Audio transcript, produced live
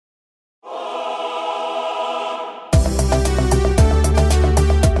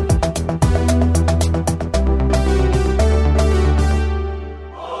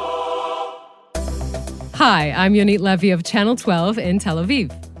Hi, I'm Yonit Levy of Channel 12 in Tel Aviv.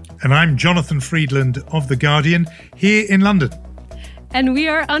 And I'm Jonathan Friedland of The Guardian here in London. And we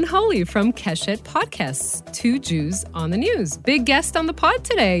are Unholy from Keshet Podcasts, Two Jews on the News. Big guest on the pod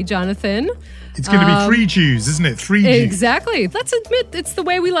today, Jonathan. It's going to be three Jews, isn't it? Three Jews. Exactly. Let's admit it's the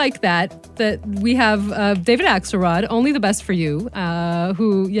way we like that we have David Axelrod, only the best for you,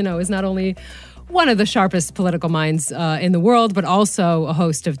 who, is not only one of the sharpest political minds in the world, but also a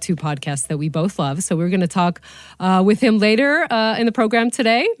host of two podcasts that we both love. So we're going to talk with him later in the program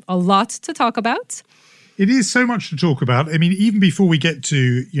today. A lot to talk about. It is so much to talk about. I mean, even before we get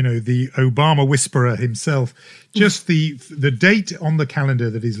to, the Obama whisperer himself, just the date on the calendar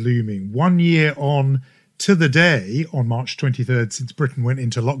that is looming, 1 year on to the day on March 23rd since Britain went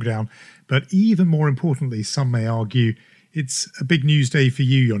into lockdown. But even more importantly, some may argue, it's a big news day for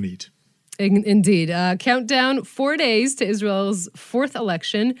you, Yonit. Indeed. Countdown 4 days to Israel's fourth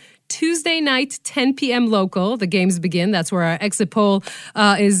election. Tuesday night, 10 p.m. local. The games begin. That's where our exit poll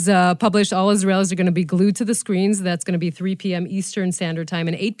is published. All Israelis are going to be glued to the screens. That's going to be 3 p.m. Eastern Standard Time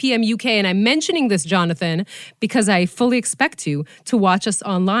and 8 p.m. UK. And I'm mentioning this, Jonathan, because I fully expect you to watch us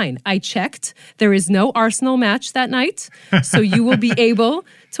online. I checked. There is no Arsenal match that night. So you will be able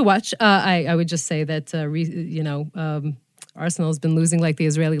to watch. I would just say that, Arsenal has been losing like the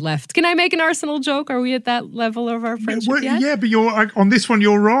Israeli left. Can I make an Arsenal joke? Are we at that level of our friendship yet? Yeah, but on this one,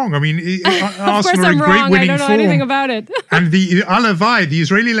 you're wrong. I mean, Arsenal are in great wrong. winning I don't know form. anything about it. And the Alavai, the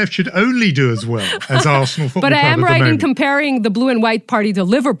Israeli left should only do as well as Arsenal Football But Club I am at the right in moment. comparing the blue and white party to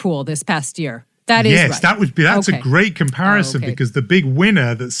Liverpool this past year. That is yes, right. That's okay. a great comparison okay. because the big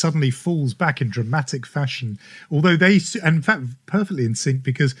winner that suddenly falls back in dramatic fashion, although they, and in fact, perfectly in sync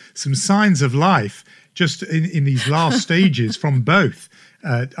because some signs of life just in these last stages from both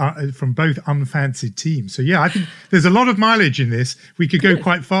unfancied teams. So yeah, I think there's a lot of mileage in this. We could go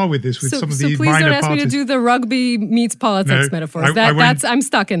quite far with this with some of these minor parties. So please don't ask me to do the rugby meets politics metaphors. I'm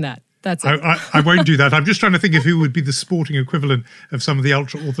stuck in that. That's it. I won't do that. I'm just trying to think of who would be the sporting equivalent of some of the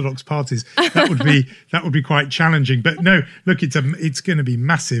ultra-Orthodox parties. That would be quite challenging. But no, look, it's going to be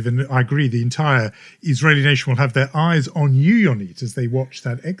massive. And I agree, the entire Israeli nation will have their eyes on you, Yonit, as they watch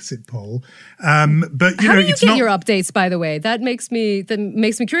that exit poll. But how do you get your updates, by the way? That makes me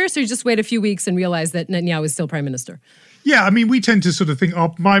curious. Or you just wait a few weeks and realize that Netanyahu is still prime minister? Yeah, I mean, we tend to sort of think,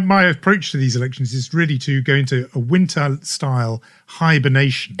 my approach to these elections is really to go into a winter-style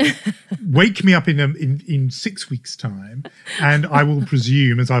hibernation. Wake me up in 6 weeks' time, and I will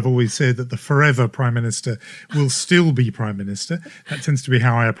presume, as I've always said, that the forever prime minister will still be prime minister. That tends to be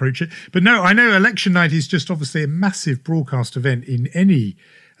how I approach it. But no, I know election night is just obviously a massive broadcast event in any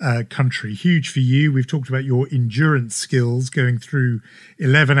country. Huge for you. We've talked about your endurance skills going through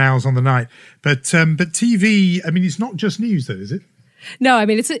 11 hours on the night. But TV, I mean, it's not just news though, is it? No, I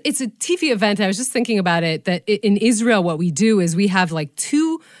mean, it's a TV event. I was just thinking about it, that in Israel, what we do is we have like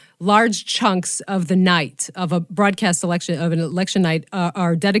two large chunks of the night of an election night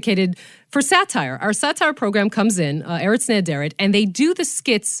are dedicated for satire. Our satire program comes in, Eretz Nehederet, and they do the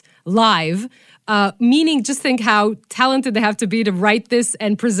skits live, meaning just think how talented they have to be to write this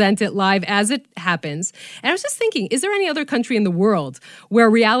and present it live as it happens. And I was just thinking, is there any other country in the world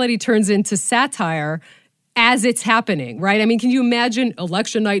where reality turns into satire as it's happening, right? I mean, can you imagine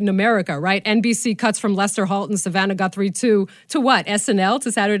election night in America, right? NBC cuts from Lester Holt and Savannah Guthrie to what? SNL,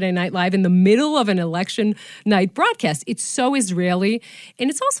 to Saturday Night Live in the middle of an election night broadcast. It's so Israeli. And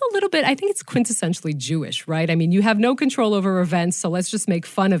it's also a little bit, I think it's quintessentially Jewish, right? I mean, you have no control over events, so let's just make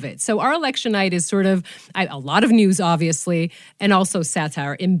fun of it. So our election night is sort of a lot of news, obviously, and also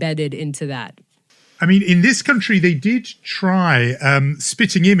satire embedded into that. I mean, in this country, they did try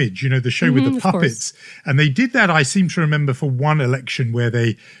Spitting Image, the show with the puppets. And they did that, I seem to remember, for one election where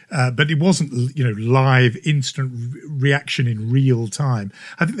they, but it wasn't, live, instant reaction in real time.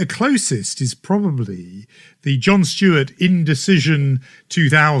 I think the closest is probably the Jon Stewart Indecision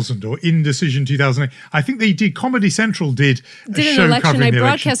 2000 or Indecision 2008. I think they did, Comedy Central did a show an election covering night the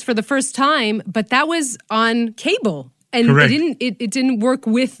broadcast for the first time, but that was on cable. And it didn't work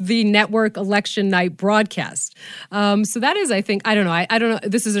with the network election night broadcast. So that is, I think, I don't know. I don't know.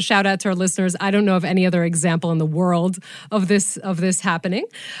 This is a shout out to our listeners. I don't know of any other example in the world of this happening.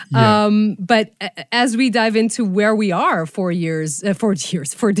 Yeah. But as we dive into where we are 4 days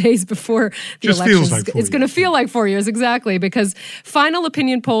before the election, it's going to feel like 4 years, exactly, because final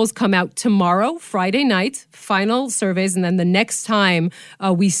opinion polls come out tomorrow, Friday night, final surveys, and then the next time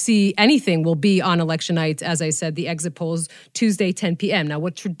we see anything will be on election night, as I said, the exit polls Tuesday, 10 p.m. Now,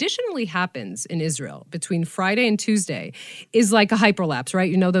 what traditionally happens in Israel between Friday and Tuesday is like a hyperlapse, right?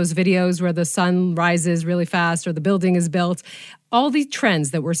 You know those videos where the sun rises really fast or the building is built. All the trends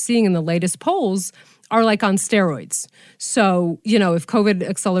that we're seeing in the latest polls are like on steroids. So, if COVID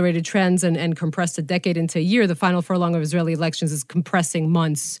accelerated trends and compressed a decade into a year, the final furlong of Israeli elections is compressing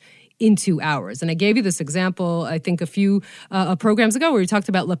months into hours. And I gave you this example, I think, a few programs ago where we talked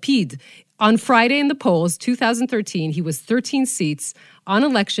about Lapid. On Friday in the polls, 2013, he was 13 seats. On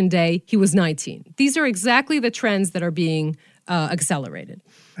election day, he was 19. These are exactly the trends that are being accelerated.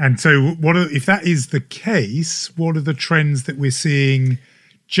 And so if that is the case, what are the trends that we're seeing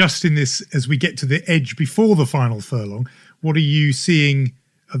just in this, as we get to the edge before the final furlong? What are you seeing?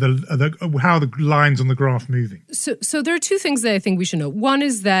 How are the lines on the graph moving? So there are two things that I think we should know. One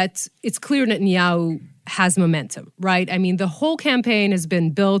is that it's clear Netanyahu has momentum, right? I mean, the whole campaign has been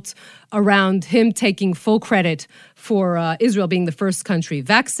built around him taking full credit for Israel being the first country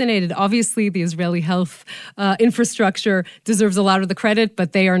vaccinated. Obviously, the Israeli health infrastructure deserves a lot of the credit,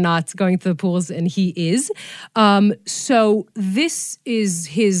 but they are not going to the polls, and he is. So this is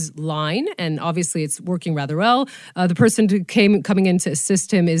his line, and obviously it's working rather well. The person who coming in to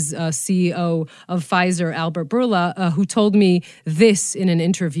assist him is CEO of Pfizer, Albert Bourla, who told me this in an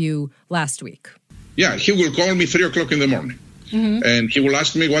interview last week. Yeah, he will call me 3 o'clock in the morning. Mm-hmm. And he will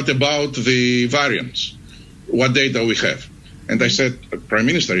ask me, what about the variants? What data we have? And I said, Prime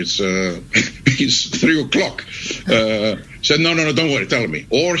Minister, it's 3 o'clock. Said, no, don't worry, tell me.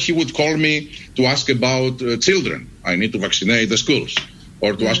 Or he would call me to ask about children. I need to vaccinate the schools.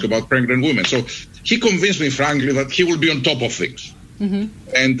 Or to ask about pregnant women. So he convinced me, frankly, that he will be on top of things. Mm-hmm.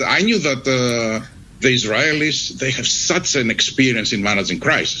 And I knew that the Israelis, they have such an experience in managing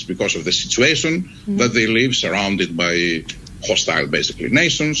crisis because of the situation that they live surrounded by hostile, basically,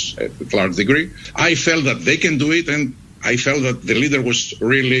 nations at a large degree. I felt that they can do it, and I felt that the leader was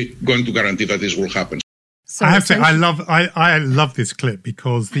really going to guarantee that this will happen. So I have to say, I love this clip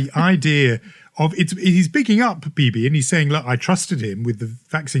because the idea of he's bigging up Bibi and he's saying, look, I trusted him with the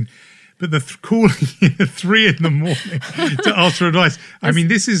vaccine. But the calling at 3 in the morning to ask for advice. I mean,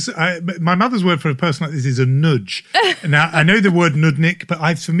 this is my mother's word for a person like this is a nudge. Now, I know the word nudnik,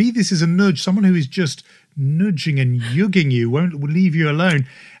 but for me, this is a nudge. Someone who is just nudging and yugging you, won't leave you alone.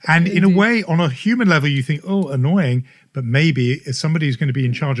 And in a way, on a human level, you think, oh, annoying. But maybe as somebody who's going to be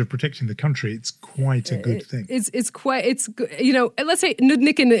in charge of protecting the country, it's quite a good thing. Let's say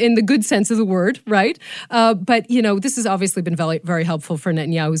nudnik in the good sense of the word, right? But, this has obviously been very, very helpful for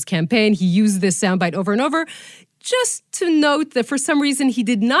Netanyahu's campaign. He used this soundbite over and over. Just to note that for some reason he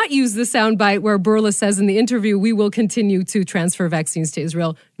did not use the soundbite where Bourla says in the interview, we will continue to transfer vaccines to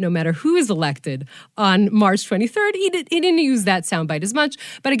Israel no matter who is elected on March 23rd. He didn't use that soundbite as much.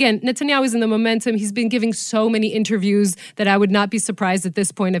 But again, Netanyahu is in the momentum. He's been giving so many interviews that I would not be surprised at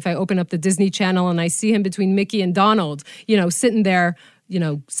this point if I open up the Disney Channel and I see him between Mickey and Donald, sitting there,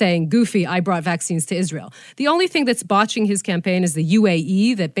 saying, goofy, I brought vaccines to Israel. The only thing that's botching his campaign is the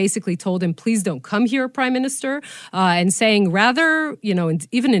UAE that basically told him, please don't come here, Prime Minister, and saying rather,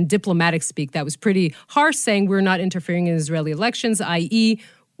 even in diplomatic speak, that was pretty harsh, saying we're not interfering in Israeli elections, i.e.,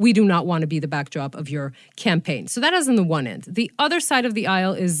 we do not want to be the backdrop of your campaign. So that is on the one end. The other side of the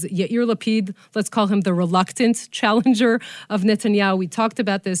aisle is Yair Lapid, let's call him the reluctant challenger of Netanyahu. We talked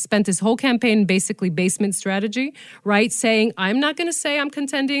about this, spent his whole campaign basically basement strategy, right? Saying, I'm not going to say I'm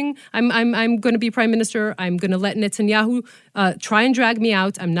contending, I'm going to be prime minister, I'm going to let Netanyahu try and drag me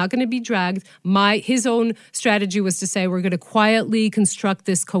out, I'm not going to be dragged. His own strategy was to say, we're going to quietly construct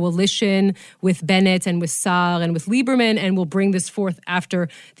this coalition with Bennett and with Saar and with Lieberman, and we'll bring this forth after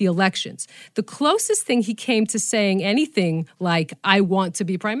the elections. The closest thing he came to saying anything like, I want to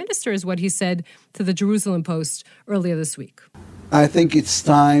be prime minister, is what he said to the Jerusalem Post earlier this week. I think it's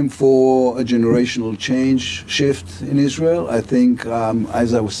time for a generational shift in Israel. I think,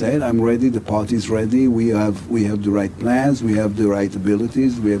 as I was saying, I'm ready. The party is ready. We have the right plans. We have the right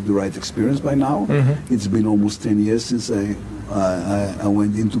abilities. We have the right experience by now. Mm-hmm. It's been almost 10 years since I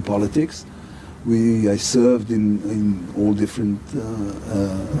went into politics. I served in all different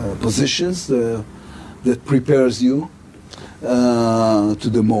positions that prepares you to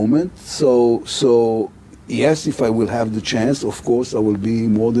the moment. So yes, if I will have the chance, of course, I will be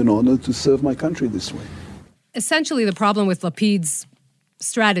more than honored to serve my country this way. Essentially, the problem with Lapid's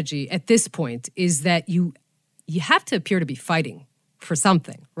strategy at this point is that you have to appear to be fighting for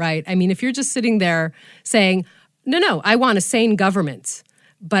something, right? I mean, if you're just sitting there saying, no, I want a sane government,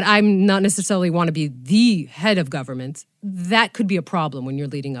 but I'm not necessarily want to be the head of government, that could be a problem when you're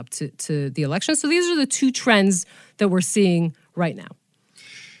leading up to the election. So these are the two trends that we're seeing right now.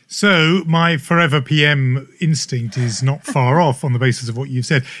 So my forever PM instinct is not far off on the basis of what you've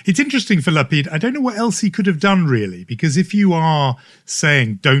said. It's interesting for Lapid. I don't know what else he could have done, really, because if you are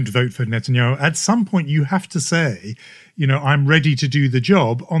saying don't vote for Netanyahu, at some point you have to say, I'm ready to do the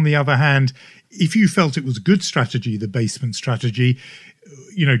job. On the other hand, if you felt it was good strategy, the basement strategy,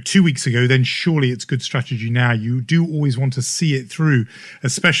 2 weeks ago, then surely it's good strategy now. You do always want to see it through,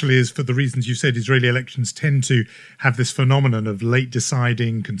 especially as for the reasons you said, Israeli elections tend to have this phenomenon of late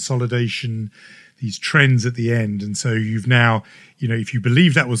deciding, consolidation, these trends at the end. And so you've now, if you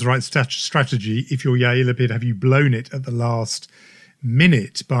believe that was the right strategy, if you're Yair Lapid, have you blown it at the last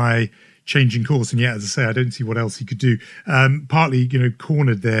minute by changing course? And as I say, I don't see what else he could do. Partly,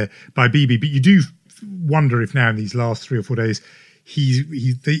 cornered there by Bibi, but you do wonder if now in these last 3 or 4 days,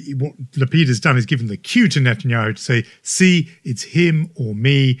 what Lapid has done is given the cue to Netanyahu to say, see, it's him or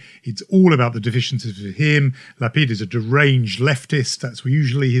me. It's all about the deficiencies of him. Lapid is a deranged leftist. That's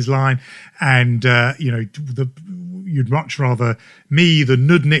usually his line. And, you'd much rather me, the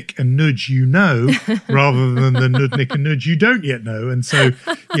nudnik and nudge rather than the nudnik and nudge you don't yet know. And so,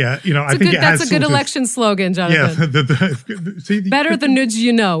 I think that's a good election slogan, Jonathan. Yeah. Better the nudge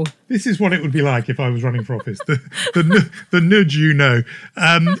you know. This is what it would be like if I was running for office. The nudge you know.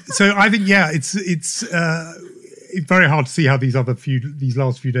 So I think, it's very hard to see how these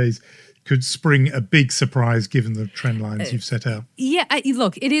last few days could spring a big surprise given the trend lines you've set out. Yeah,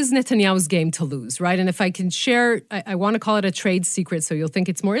 look, it is Netanyahu's game to lose, right? And if I can share, I want to call it a trade secret so you'll think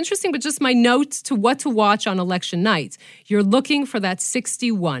it's more interesting, but just my note to what to watch on election night. You're looking for that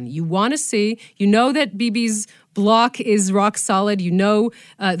 61. You want to see, that Bibi's bloc is rock solid.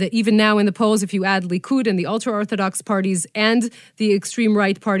 That even now in the polls, if you add Likud and the ultra-Orthodox parties and the extreme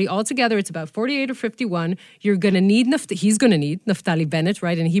right party altogether, it's about 48 or 51. You're going to need, he's going to need Naftali Bennett,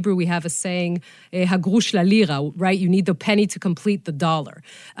 right? In Hebrew, we have a saying, hagrush la lira, right? You need the penny to complete the dollar.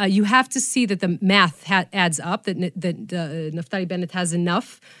 You have to see that the math adds up, that Naftali Bennett has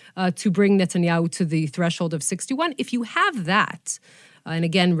enough to bring Netanyahu to the threshold of 61. If you have that, and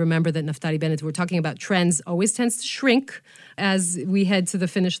again, remember that Naftali Bennett, we're talking about trends, always tends to shrink as we head to the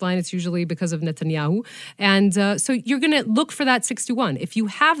finish line. It's usually because of Netanyahu. And so you're going to look for that 61. If you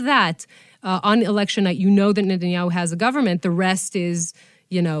have that on election night, that Netanyahu has a government. The rest is,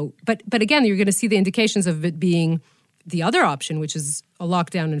 but again, you're going to see the indications of it being the other option, which is a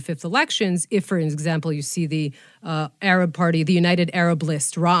lockdown in fifth elections. If, for example, you see the Arab party, the United Arab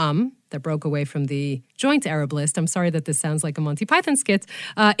List, Ra'am, that broke away from the Joint Arab List. I'm sorry that this sounds like a Monty Python skit.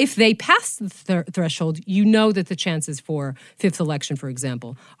 If they pass the threshold, that the chances for fifth election, for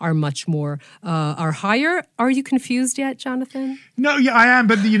example, are much more, are higher. Are you confused yet, Jonathan? No, I am.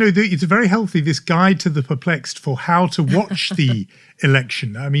 But, it's very healthy, this guide to the perplexed for how to watch the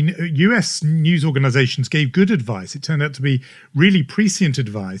election. I mean, US news organizations gave good advice. It turned out to be really prescient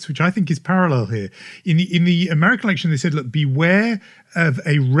advice, which I think is parallel here. In the American election, they said, look, beware of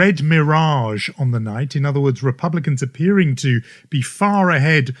a red mirage on the night. In other words, Republicans appearing to be far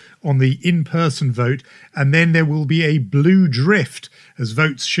ahead on the in-person vote, and then there will be a blue drift as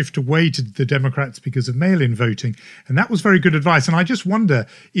votes shift away to the Democrats because of mail-in voting. And that was very good advice. And I just wonder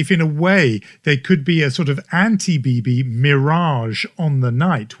if, in a way, there could be a sort of anti-Bibi mirage on the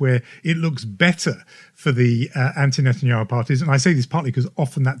night where it looks better for the anti-Netanyahu parties. And I say this partly because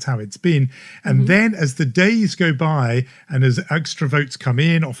often that's how it's been. And then as the days go by and as extra votes come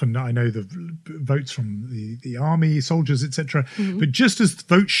in, often I know the votes from the army, soldiers, etc. But just as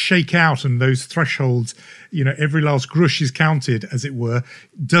votes shake out and those thresholds, every last grush is counted, as it were,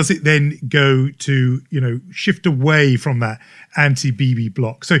 does it then go to, shift away from that anti-Bibi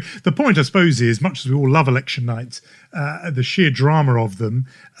bloc? So the point, I suppose, is much as we all love election nights, the sheer drama of them,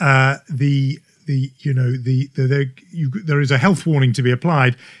 there is a health warning to be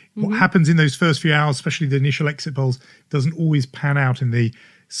applied. What happens in those first few hours, especially the initial exit polls, doesn't always pan out in the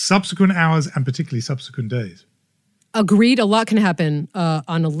subsequent hours and particularly subsequent days. Agreed. A lot can happen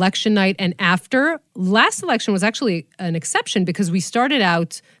on election night and after. Last election was actually an exception because we started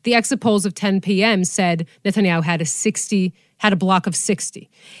out, the exit polls of 10 p.m. said Netanyahu had a block of 60.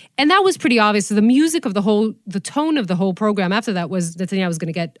 And that was pretty obvious. The music of the tone of the whole program after that was Netanyahu was going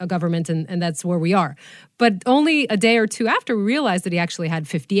to get a government and that's where we are. But only a day or two after, we realized that he actually had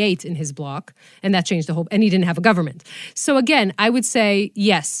 58 in his block and that changed and he didn't have a government. So again, I would say,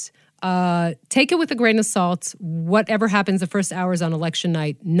 yes, take it with a grain of salt. Whatever happens the first hours on election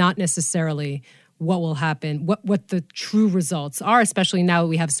night, not necessarily what will happen, what the true results are, especially now that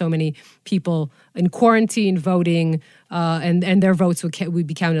we have so many people in quarantine voting and their votes would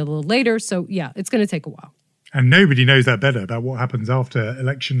be counted a little later. So, yeah, it's going to take a while. And nobody knows that better about what happens after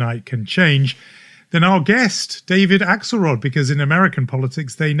election night can change than our guest, David Axelrod, because in American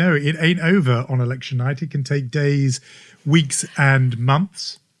politics, they know it ain't over on election night. It can take days, weeks, and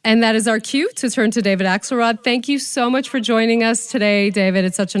months. And that is our cue to turn to David Axelrod. Thank you so much for joining us today, David.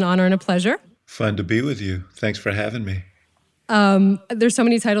 It's such an honor and a pleasure. Fun to be with you. Thanks for having me. There's so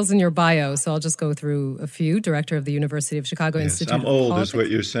many titles in your bio, so I'll just go through a few. Director of the University of Chicago Institute I'm of old, Politics. is what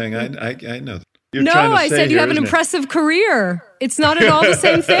you're saying. I know. You're No, trying to I say said you here, have an isn't it? impressive career. It's not at all the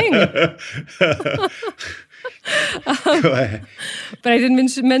same thing. Go ahead. But I did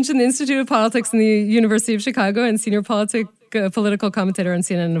mention the Institute of Politics in the University of Chicago and senior political commentator on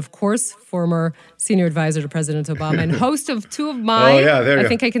CNN, and of course, former senior advisor to President Obama and host of two of my, I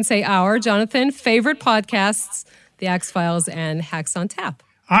think I can say our, Jonathan, favorite podcasts, The Axe Files and Hacks on Tap.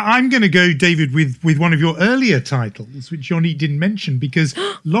 I'm going to go, David, with one of your earlier titles, which Yoni didn't mention, because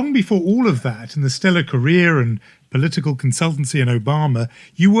long before all of that and the stellar career and political consultancy and Obama,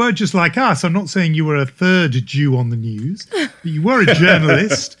 you were just like us. I'm not saying you were a third Jew on the news, but you were a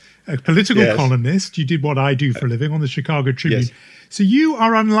journalist, a political columnist. You did what I do for a living on the Chicago Tribune. Yes. So you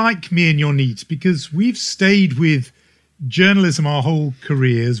are unlike me and your needs, because we've stayed with journalism our whole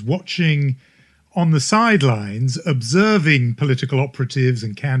careers, watching on the sidelines, observing political operatives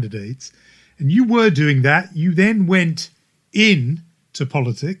and candidates. And you were doing that. You then went in to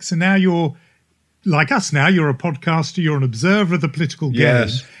politics, and now you're like us now. You're a podcaster. You're an observer of the political game.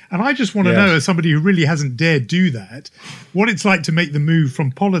 Yes. And I just want to know, as somebody who really hasn't dared do that, what it's like to make the move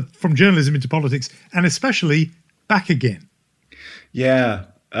from journalism into politics, and especially back again. Yeah.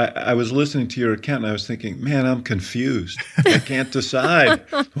 I was listening to your account and I was thinking, man, I'm confused. I can't decide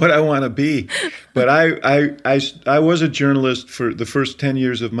what I want to be. But I was a journalist for the first 10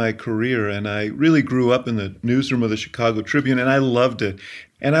 years of my career, and I really grew up in the newsroom of the Chicago Tribune, and I loved it.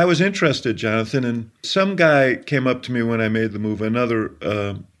 And I was interested, Jonathan, and some guy came up to me when I made the move, another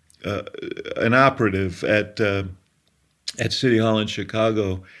an operative at City Hall in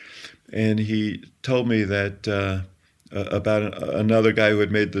Chicago, and he told me that about another guy who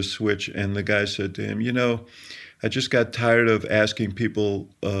had made the switch, and the guy said to him, I just got tired of asking people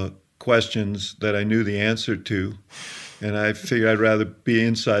questions that I knew the answer to, and I figured I'd rather be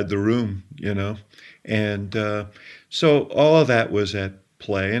inside the room, and so all of that was at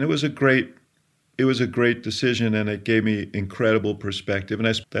play, and it was a great decision, and it gave me incredible perspective,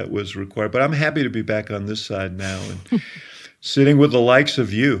 and that was required. But I'm happy to be back on this side now and sitting with the likes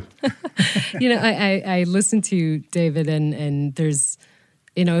of you. I listened to you, David, and there's,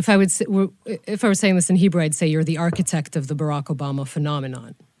 if I were saying this in Hebrew, I'd say you're the architect of the Barack Obama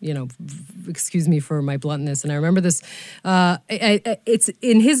phenomenon. Excuse me for my bluntness. And I remember this, it's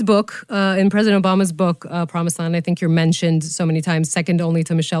in his book, in President Obama's book, Promised Land, I think you're mentioned so many times, second only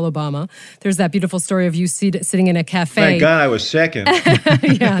to Michelle Obama. There's that beautiful story of you sitting in a cafe. Thank God I was second.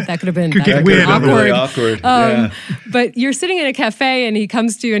 Yeah, that could have been really awkward. But you're sitting in a cafe and he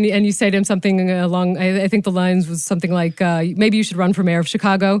comes to you and you say to him something along, I think the lines was something like, maybe you should run for mayor of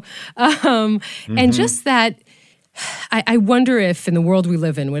Chicago. And just that, I wonder if in the world we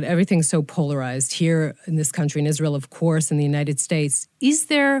live in, when everything's so polarized here in this country, in Israel, of course, in the United States, is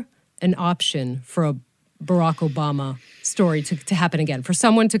there an option for a Barack Obama story to happen again? For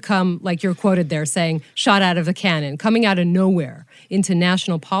someone to come, like you're quoted there, saying, shot out of a cannon, coming out of nowhere into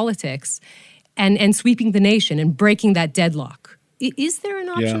national politics and sweeping the nation and breaking that deadlock. Is there an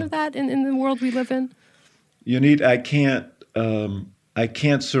option of that in the world we live in? I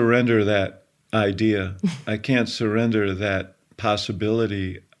can't surrender that idea. I can't surrender that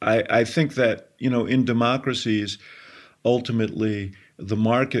possibility. I think that, in democracies, ultimately the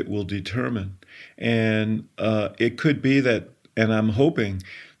market will determine. And it could be that, and I'm hoping,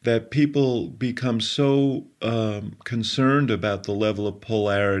 that people become so concerned about the level of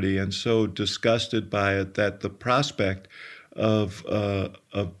polarity and so disgusted by it that the prospect of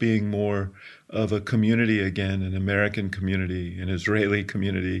being more of a community again, an American community, an Israeli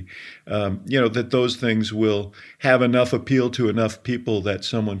community, that those things will have enough appeal to enough people that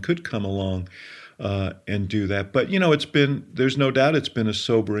someone could come along and do that. But, there's no doubt it's been a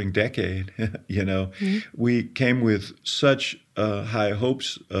sobering decade. We came with such high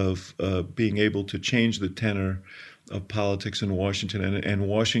hopes of being able to change the tenor of politics in Washington, and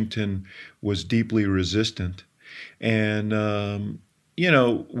Washington was deeply resistant. And,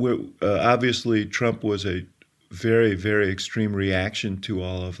 obviously Trump was a very, very extreme reaction to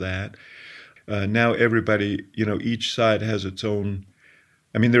all of that. Now everybody, each side has its own.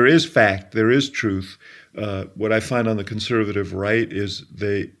 I mean, there is fact, there is truth. What I find on the conservative right is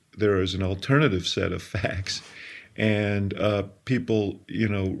there is an alternative set of facts, and people,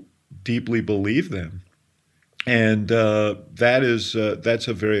 deeply believe them, and that's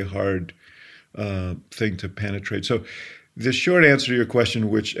a very hard thing to penetrate. So the short answer to your question,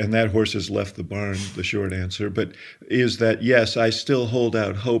 and that horse has left the barn, the short answer, but is that yes, I still hold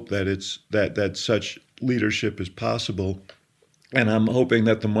out hope that that such leadership is possible. and I'm hoping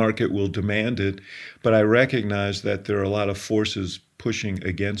that the market will demand it. But I recognize that there are a lot of forces pushing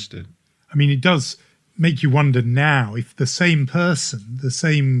against it. I mean, it does make you wonder now if the same person, the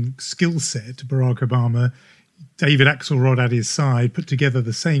same skill set, Barack Obama, David Axelrod at his side, put together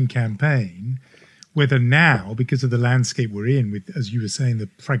the same campaign, whether now, because of the landscape we're in with, as you were saying, the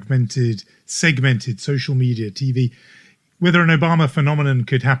fragmented, segmented social media, TV, whether an Obama phenomenon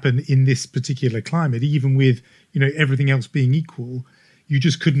could happen in this particular climate, even with, everything else being equal. You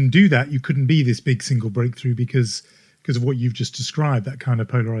just couldn't do that. You couldn't be this big single breakthrough because of what you've just described, that kind of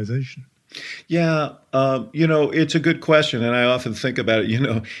polarization. Yeah, it's a good question, and I often think about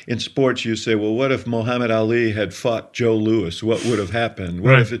it. In sports, you say, well, what if Muhammad Ali had fought Joe Louis? What would have happened?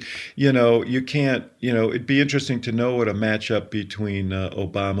 What Right. if it, you can't, it'd be interesting to know what a matchup between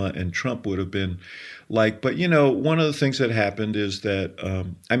Obama and Trump would have been like. But, one of the things that happened is that,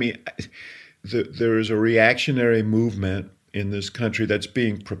 there is a reactionary movement in this country that's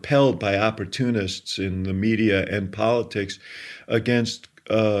being propelled by opportunists in the media and politics against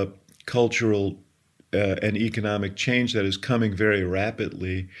cultural and economic change that is coming very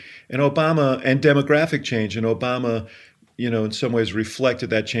rapidly, and demographic change. And Obama, in some ways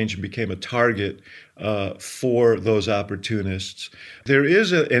reflected that change and became a target for those opportunists. There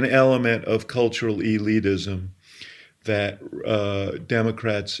is an element of cultural elitism that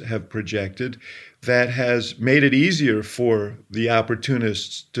Democrats have projected that has made it easier for the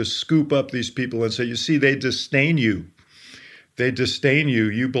opportunists to scoop up these people and say, you see, they disdain you. They disdain you.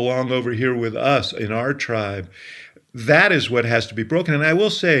 You belong over here with us in our tribe. That is what has to be broken. And I will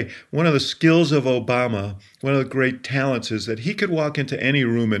say, one of the skills of Obama, one of the great talents, is that he could walk into any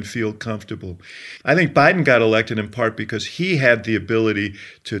room and feel comfortable. I think Biden got elected in part because he had the ability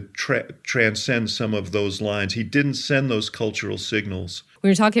to transcend some of those lines. He didn't send those cultural signals. When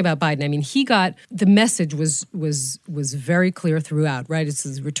you're talking about Biden, I mean, the message was very clear throughout, right?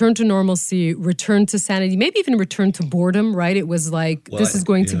 It's return to normalcy, return to sanity, maybe even return to boredom, right? It was like, this is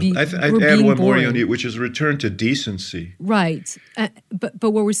going to be, I'd we're add being one more, boring. which is return to decency. Right.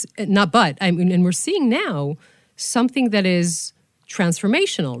 But what and we're seeing now something that is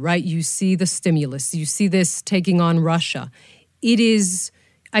transformational, right? You see the stimulus, you see this taking on Russia. It is,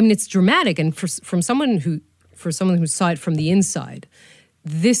 it's dramatic. And for someone who saw it from the inside,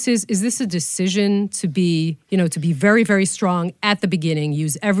 is this a decision to be very, very strong at the beginning,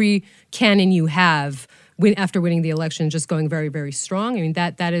 use every cannon you have after winning the election, just going very, very strong? I mean,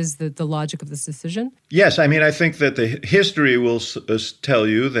 that is the logic of this decision? Yes, I think that the history will tell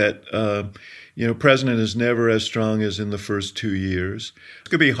you that, president is never as strong as in the first 2 years. It's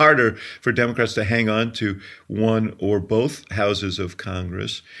going to be harder for Democrats to hang on to one or both houses of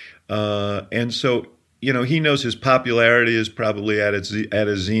Congress. And so, he knows his popularity is probably at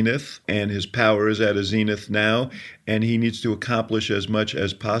a zenith, and his power is at a zenith now, and he needs to accomplish as much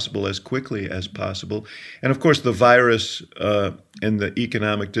as possible, as quickly as possible. And of course, the virus and the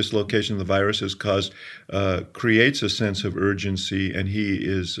economic dislocation the virus has caused creates a sense of urgency, and he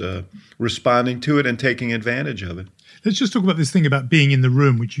is responding to it and taking advantage of it. Let's just talk about this thing about being in the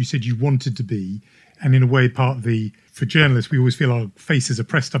room, which you said you wanted to be. And in a way, for journalists, we always feel our faces are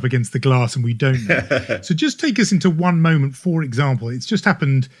pressed up against the glass and we don't know. So just take us into one moment, for example. It's just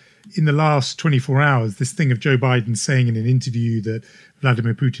happened in the last 24 hours, this thing of Joe Biden saying in an interview that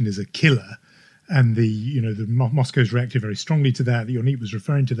Vladimir Putin is a killer. And the Moscow's reacted very strongly to that. Yonit was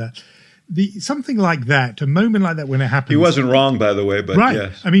referring to that. Something like that, a moment like that when it happens. He wasn't wrong, by the way, but right.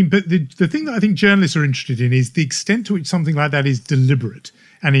 Yes. But the thing that I think journalists are interested in is the extent to which something like that is deliberate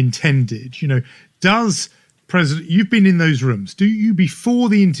and intended. Does President, you've been in those rooms, do you before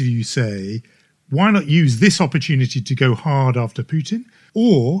the interview say, why not use this opportunity to go hard after Putin?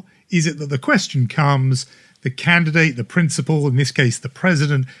 Or is it that the question comes, the candidate, the principal, in this case, the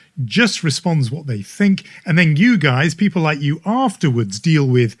president, just responds what they think, and then you guys, people like you afterwards, deal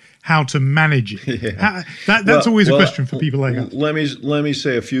with how to manage it? Yeah. That's always a question for people like us. Let me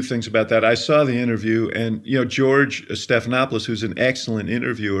say a few things about that. I saw the interview, and George Stephanopoulos, who's an excellent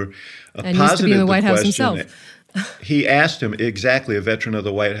interviewer, and used to be in the White House himself. He asked him, exactly, a veteran of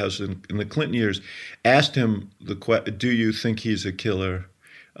the White House in the Clinton years, asked him do you think he's a killer?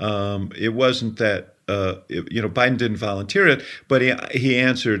 It wasn't that. Biden didn't volunteer it, but he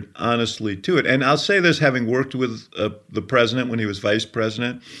answered honestly to it. And I'll say this, having worked with the president when he was vice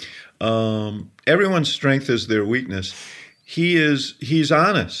president, everyone's strength is their weakness. He's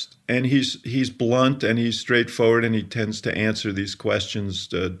honest, and he's blunt, and he's straightforward, and he tends to answer these questions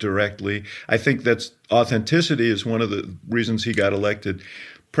directly. I think that's authenticity is one of the reasons he got elected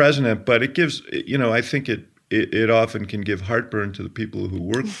president. But it gives, I think it often can give heartburn to the people who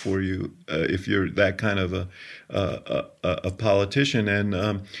work for you if you're that kind of a politician.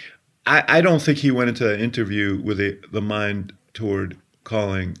 And I don't think he went into that interview with the mind toward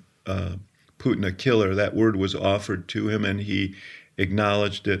calling Putin a killer. That word was offered to him, and he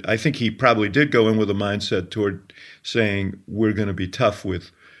acknowledged it. I think he probably did go in with a mindset toward saying, we're going to be tough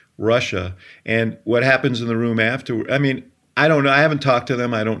with Russia. And what happens in the room after, I mean, I don't know. I haven't talked to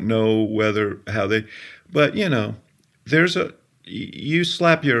them. I don't know but you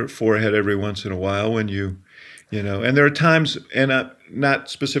slap your forehead every once in a while when and there are times, and not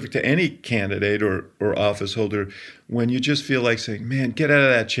specific to any candidate or office holder, when you just feel like saying, man, get out of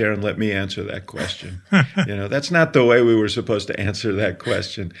that chair and let me answer that question. That's not the way we were supposed to answer that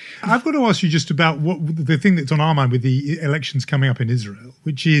question. I've got to ask you just about what the thing that's on our mind with the elections coming up in Israel,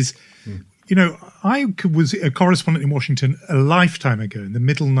 which is, I was a correspondent in Washington a lifetime ago in the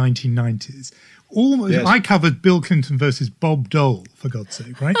middle 1990s. Yes. I covered Bill Clinton versus Bob Dole, for God's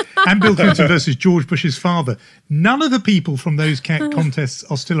sake, right? And Bill Clinton versus George Bush's father. None of the people from those contests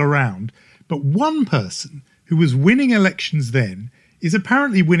are still around, but one person who was winning elections then is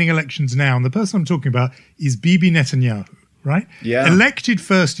apparently winning elections now. And the person I'm talking about is Bibi Netanyahu, right? Yeah. Elected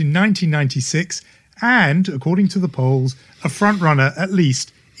first in 1996 and, according to the polls, a front runner at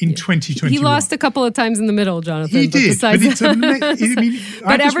least in 2021. He lost a couple of times in the middle, Jonathan. He did, but it's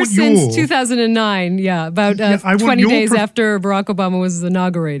but ever since 2009, about 20 days after Barack Obama was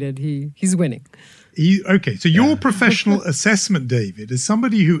inaugurated, he's winning. Okay, so your professional assessment, David, as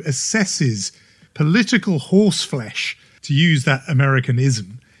somebody who assesses political horseflesh, to use that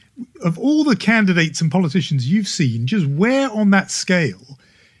Americanism, of all the candidates and politicians you've seen, just where on that scale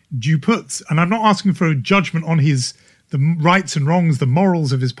do you put, and I'm not asking for a judgment on the rights and wrongs, the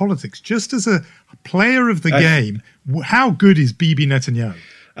morals of his politics, just as a player of the game, how good is Bibi Netanyahu?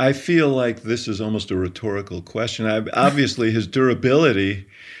 I feel like this is almost a rhetorical question. Obviously, his durability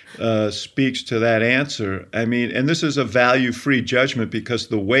speaks to that answer. I mean, and this is a value-free judgment because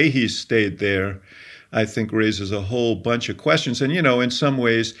the way he stayed there, I think, raises a whole bunch of questions. And, in some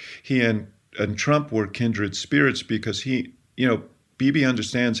ways, he and Trump were kindred spirits because Bibi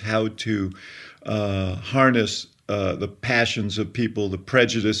understands how to harness the passions of people, the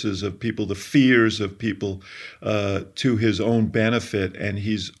prejudices of people, the fears of people to his own benefit. And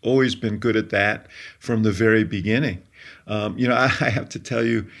he's always been good at that from the very beginning. I have to tell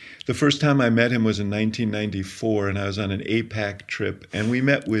you, the first time I met him was in 1994, and I was on an AIPAC trip, and we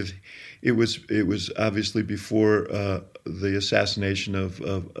met with, it was obviously before the assassination of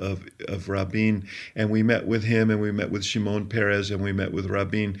Rabin, and we met with him, and we met with Shimon Peres, and we met with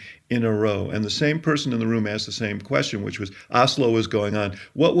Rabin in a row. And the same person in the room asked the same question, which was, Oslo was going on.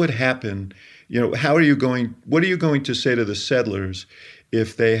 What would happen? What are you going to say to the settlers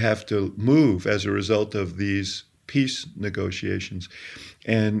if they have to move as a result of these peace negotiations?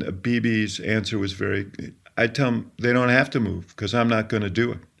 And Bibi's answer was I tell them they don't have to move because I'm not going to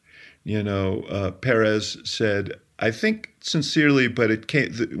do it. Peres said, I think sincerely, but it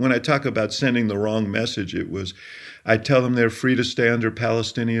came, when I talk about sending the wrong message, it was, I tell them they're free to stay under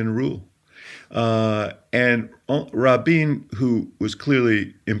Palestinian rule. And Rabin, who was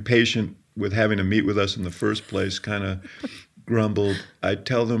clearly impatient with having to meet with us in the first place, kind of grumbled. I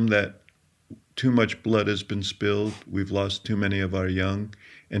tell them that too much blood has been spilled. We've lost too many of our young,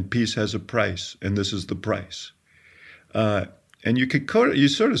 and peace has a price, and this is the price. And you could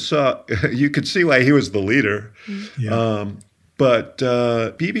see why he was the leader. Yeah. But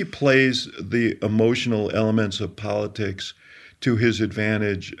Bibi plays the emotional elements of politics to his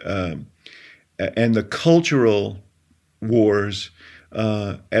advantage, and the cultural wars,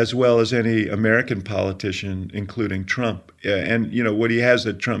 as well as any American politician, including Trump. And what he has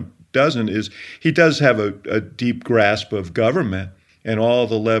that Trump doesn't is he does have a deep grasp of government and all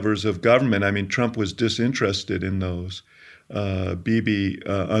the levers of government. I mean, Trump was disinterested in those. Bibi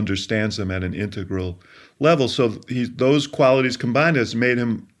understands them at an integral level. So those qualities combined has made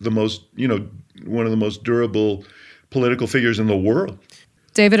him the most, one of the most durable political figures in the world.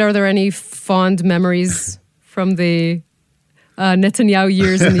 David, are there any fond memories from the Netanyahu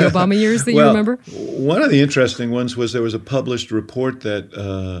years and the Obama years that you remember? One of the interesting ones was there was a published report that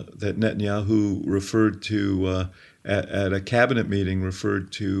Netanyahu referred to at a cabinet meeting,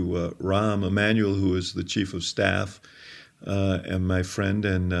 referred to Rahm Emanuel, who was the chief of staff, and my friend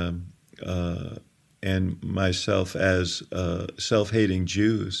and myself as self-hating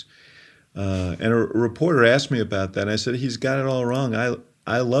Jews. And a reporter asked me about that, and I said, he's got it all wrong.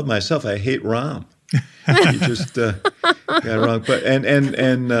 I love myself. I hate Rahm. He just got it wrong. But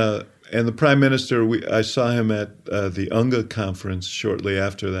and the prime minister, I saw him at the UNGA conference shortly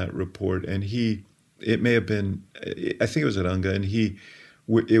after that report, and he it may have been, I think it was at UNGA, and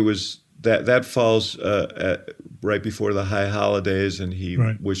it was that falls right before the high holidays, and he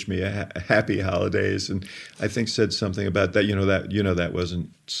wished me a happy holidays, and I think said something about that. That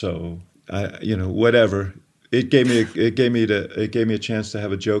wasn't so. Whatever. It gave me a chance to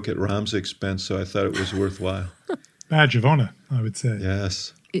have a joke at Ram's expense, so I thought it was worthwhile. Badge of honor, I would say.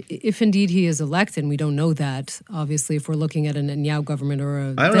 Yes. If indeed he is elected, and we don't know that, obviously, if we're looking at a Netanyahu government or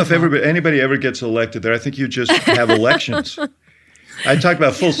a... I don't know if anybody ever gets elected there. I think you just have elections. I talked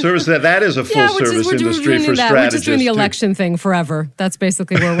about full service. That is a full service industry for strategists. We're just doing the election thing forever. That's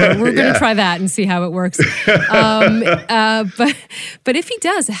basically where we're going to try that and see how it works. But if he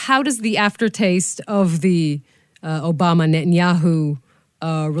does, how does the aftertaste of the Obama-Netanyahu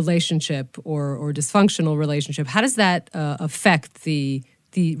relationship or dysfunctional relationship, how does that affect the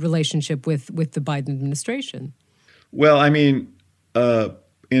relationship with the Biden administration? Well, I mean,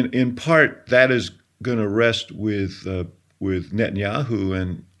 in part, that is going to rest with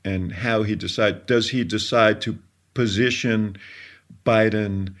Netanyahu and how he decides. Does he decide to position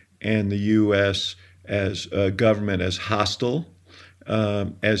Biden and the U.S. as a government as hostile,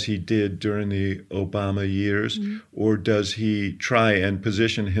 as he did during the Obama years, or does he try and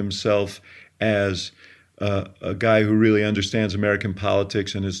position himself as a guy who really understands American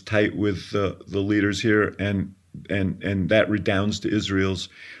politics and is tight with the leaders here, and that redounds to Israel's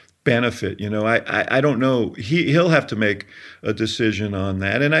benefit? I don't know. He'll have to make a decision on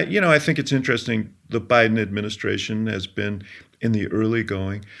that. And I think it's interesting. The Biden administration has been in the early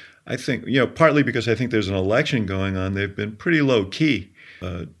going. I think, partly because I think there's an election going on, they've been pretty low key.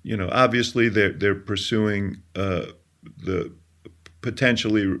 Obviously they're pursuing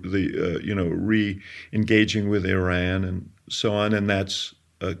potentially re-engaging with Iran and so on, and that's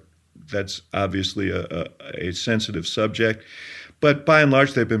obviously a sensitive subject. But by and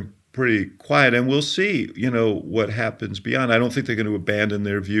large, they've been pretty quiet, and we'll see, what happens beyond. I don't think they're going to abandon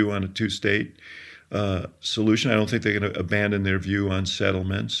their view on a two-state solution. I don't think they're going to abandon their view on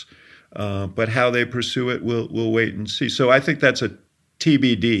settlements. But how they pursue it, we'll wait and see. So I think that's a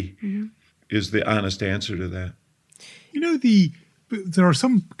TBD, is the honest answer to that. There are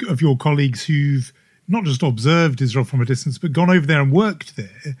some of your colleagues who've not just observed Israel from a distance, but gone over there and worked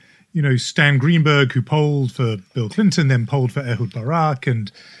there. Stan Greenberg, who polled for Bill Clinton, then polled for Ehud Barak.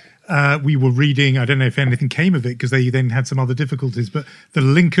 And we were reading, I don't know if anything came of it because they then had some other difficulties, but the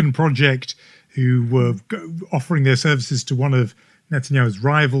Lincoln Project, who were offering their services to one of Netanyahu's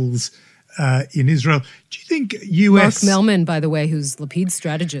rivals in Israel. Do you think U.S. Mark Mellman, by the way, who's Lapid's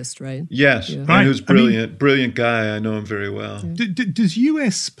strategist, right? Yes, yeah. And who's brilliant guy. I know him very well. Does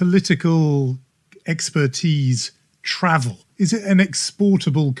U.S. political expertise travel? Is it an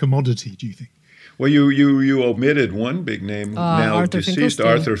exportable commodity, do you think? Well, you omitted one big name, now Arthur deceased, Finkelstein.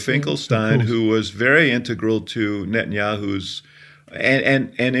 Arthur Finkelstein, who was very integral to Netanyahu's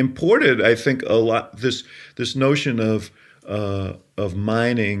and imported, I think, a lot this notion of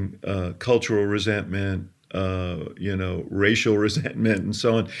mining cultural resentment, racial resentment, and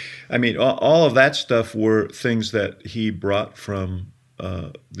so on. I mean, all of that stuff were things that he brought from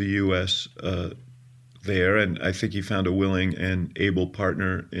the U.S. There, and I think he found a willing and able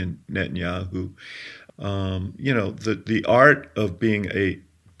partner in Netanyahu. The art of being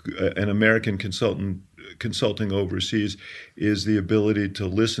an American consulting overseas is the ability to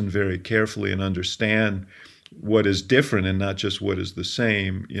listen very carefully and understand what is different and not just what is the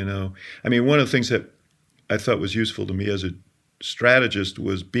same. I mean, one of the things that I thought was useful to me as a strategist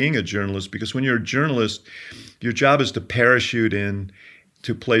was being a journalist, because when you're a journalist, your job is to parachute in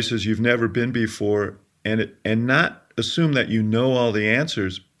to places you've never been before and not assume that you know all the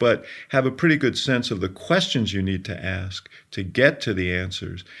answers, but have a pretty good sense of the questions you need to ask to get to the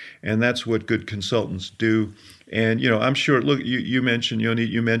answers. And that's what good consultants do. And, I'm sure, look, you mentioned, Yoni,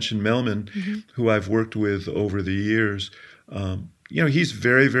 you mentioned Mellman, who I've worked with over the years. He's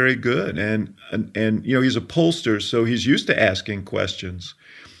very, very good. And he's a pollster, so he's used to asking questions.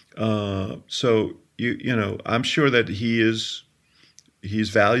 So, I'm sure that he's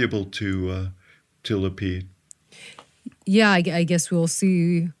valuable to Lapid. Yeah, I guess we'll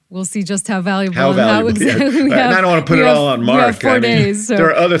see. We'll see just how valuable. How exactly. And I don't want to put it all on Mark. We have 4 days. So there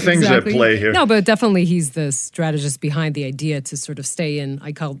are other things at play here. No, but definitely he's the strategist behind the idea to sort of stay in.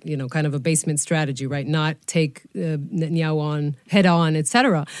 I call kind of a basement strategy, right? Not take Netanyahu on head on,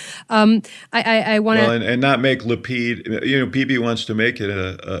 etc. I want to and not make Lapid. Bibi wants to make it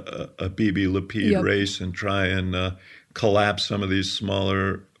a Bibi Lapid race and try and collapse some of these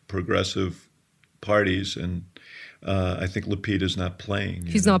smaller progressive parties, and I think Lapid not playing.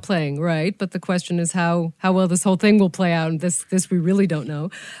 He's not playing, right? But the question is how well this whole thing will play out, and this we really don't know.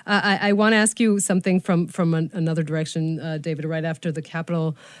 I want to ask you something from another direction, David. Right after the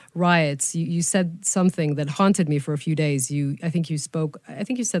Capitol riots, you said something that haunted me for a few days. I think you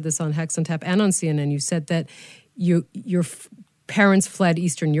said this on Hacks on Tap and on CNN. You said that your parents fled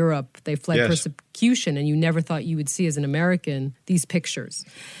Eastern Europe. They fled persecution, and you never thought you would see as an American these pictures.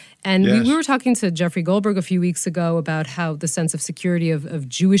 And we were talking to Jeffrey Goldberg a few weeks ago about how the sense of security of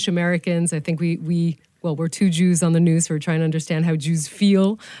Jewish Americans. I think we're two Jews on the news who are trying to understand how Jews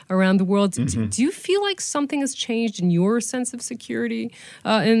feel around the world. Mm-hmm. Do you feel like something has changed in your sense of security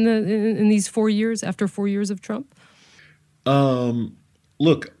in these 4 years, after 4 years of Trump?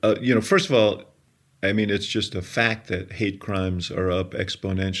 Look, first of all, I mean, it's just a fact that hate crimes are up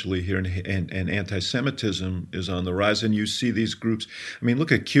exponentially here, and anti-Semitism is on the rise. And you see these groups. I mean,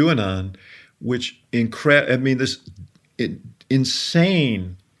 look at QAnon, which this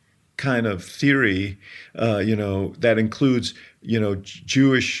insane kind of theory, that includes,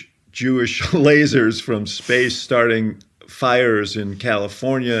 Jewish lasers from space starting fires in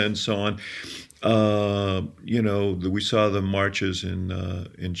California and so on. We saw the marches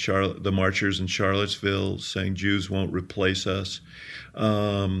in Charlotte, the marchers in Charlottesville saying Jews won't replace us.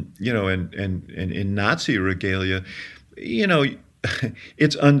 And in Nazi regalia, to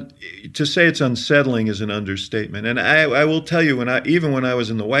say it's unsettling is an understatement. And I will tell you, even when I was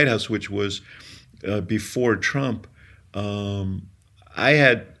in the White House, which was before Trump, I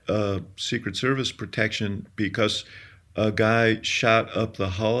had Secret Service protection because a guy shot up the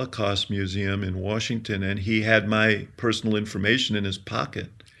Holocaust Museum in Washington, and he had my personal information in his pocket.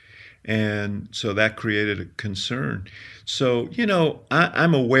 And so that created a concern. So,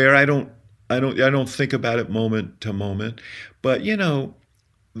 I'm aware. I don't think about it moment to moment, but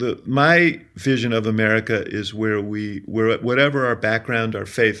my vision of America is where whatever our background, our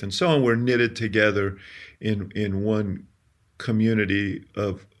faith, and so on, we're knitted together in one community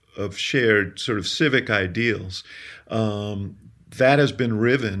of shared sort of civic ideals. That has been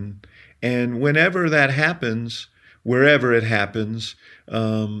riven. And whenever that happens, wherever it happens,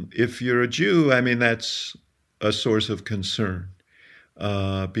 if you're a Jew, I mean, that's a source of concern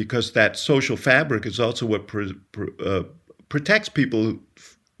because that social fabric is also what protects people,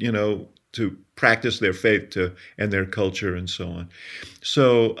 to practice their faith and their culture and so on.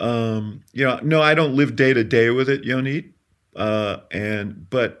 So, no, I don't live day to day with it, Yonit.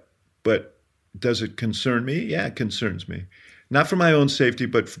 But does it concern me? Yeah, it concerns me. Not for my own safety,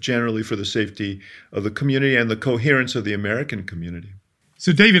 but generally for the safety of the community and the coherence of the American community.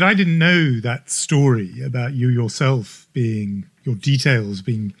 So, David, I didn't know that story about you yourself your details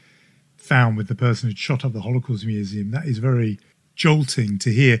being found with the person who shot up the Holocaust Museum. That is very jolting to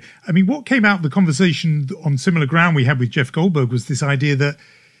hear. I mean, what came out of the conversation on similar ground we had with Jeff Goldberg was this idea that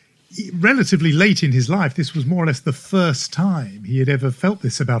relatively late in his life, this was more or less the first time he had ever felt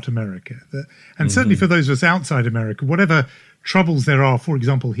this about America. And certainly for those of us outside America, whatever troubles there are, for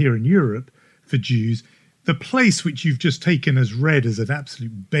example, here in Europe for Jews, the place which you've just taken as read as an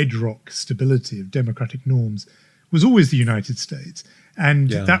absolute bedrock stability of democratic norms was always the United States.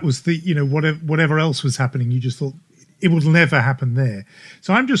 And that was whatever else was happening, you just thought it would never happen there.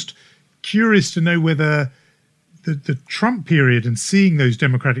 So I'm just curious to know whether the Trump period and seeing those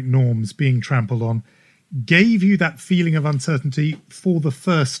democratic norms being trampled on gave you that feeling of uncertainty for the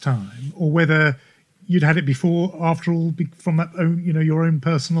first time, or whether you'd had it before, after all, from that own, your own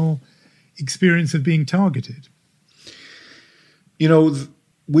personal experience of being targeted.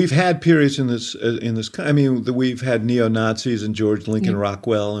 We've had periods in this. I mean, we've had neo-Nazis and George Lincoln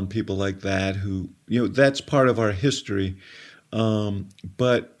Rockwell and people like that who, that's part of our history,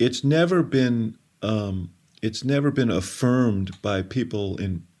 but it's never been. It's never been affirmed by people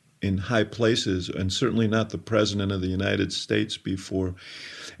in high places, and certainly not the president of the United States before.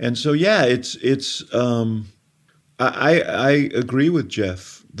 And so, I agree with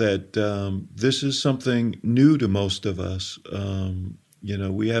Jeff that this is something new to most of us.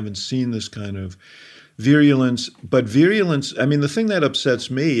 We haven't seen this kind of virulence, but virulence, I mean, the thing that upsets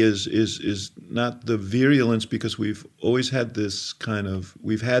me is not the virulence, because we've always had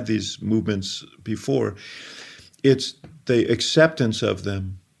we've had these movements before. It's the acceptance of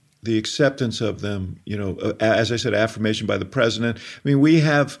them, as I said, affirmation by the president. I mean, we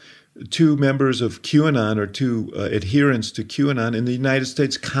have two members of QAnon, or two adherents to QAnon in the United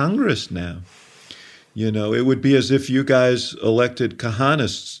States Congress now. It would be as if you guys elected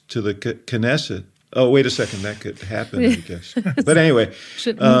Kahanists to the Knesset. Oh, wait a second. That could happen, I guess. But anyway.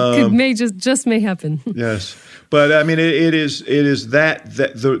 May just may happen. Yes. But I mean, it is that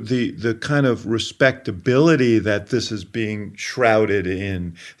the kind of respectability that this is being shrouded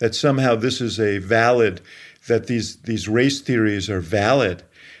in, that somehow this is that these race theories are valid.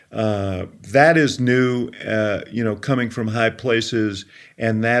 That is new, coming from high places,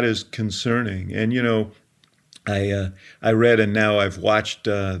 and that is concerning. And, I read, and now I've watched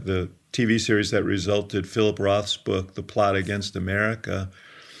the TV series that resulted, Philip Roth's book, The Plot Against America.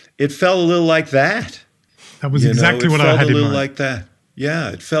 It felt a little like that. That was exactly what I had in mind. It felt a little like that. Yeah,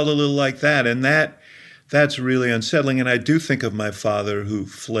 it felt a little like that. And that's really unsettling. And I do think of my father, who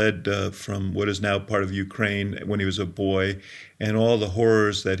fled from what is now part of Ukraine when he was a boy, and all the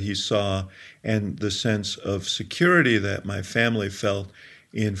horrors that he saw, and the sense of security that my family felt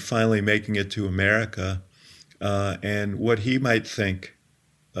in finally making it to America, and what he might think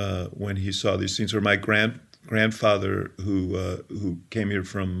when he saw these scenes. Or my grandfather, who came here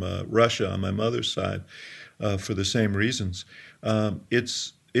from Russia on my mother's side, for the same reasons.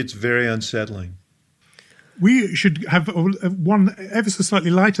 It's very unsettling. We should have one ever so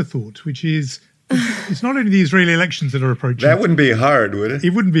slightly lighter thought, which is it's not only the Israeli elections that are approaching. That wouldn't be hard, would it?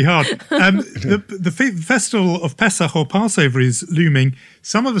 It wouldn't be hard. The festival of Pesach or Passover is looming.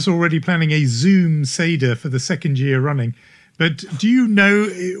 Some of us are already planning a Zoom Seder for the second year running. But do you know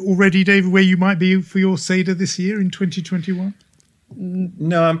already, David, where you might be for your Seder this year in 2021?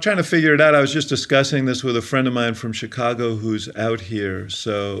 No, I'm trying to figure it out. I was just discussing this with a friend of mine from Chicago who's out here,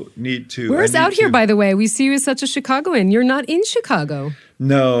 so Where's out here, by the way? We see you as such a Chicagoan. You're not in Chicago.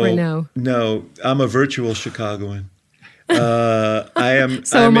 No. Right now. No, I'm a virtual Chicagoan. I am.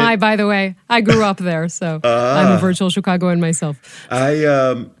 So am I, by the way. I grew up there, so I'm a virtual Chicagoan myself.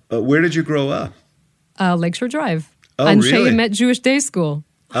 Where did you grow up? Lakeshore Drive. Oh, on really? Shea Met Jewish Day School.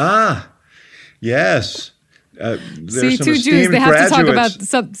 Yes. See, two Jews, they have to talk about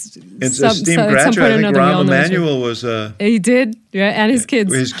some esteemed graduate. I think Rahm Emanuel was... he did, yeah, and his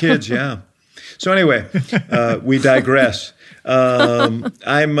kids. His kids, yeah. So anyway, we digress. I've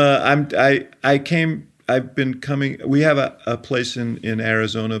been coming... We have a place in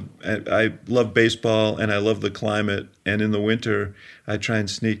Arizona. I love baseball, and I love the climate. And in the winter, I try and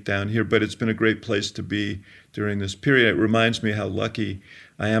sneak down here. But it's been a great place to be during this period. It reminds me how lucky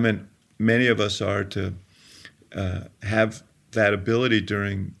I am, and many of us are, to have that ability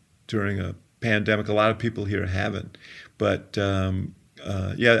during a pandemic. A lot of people here haven't. But I'm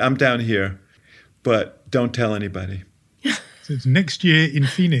down here, but don't tell anybody. So it's next year in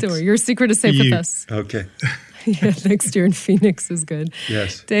Phoenix. Don't worry, your secret is safe with us. Okay. Yeah, next year in Phoenix is good.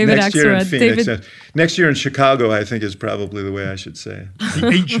 Yes. David Axelrod. Next year in Chicago, I think, is probably the way I should say it. The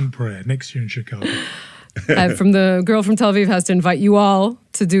ancient prayer, next year in Chicago. From the girl from Tel Aviv has to invite you all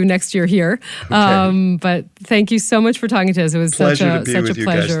to do next year here. Okay. But thank you so much for talking to us. It was such a pleasure. To be with you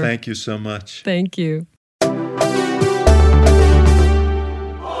guys. Thank you so much. Thank you.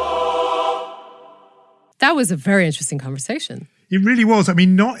 That was a very interesting conversation. It really was. I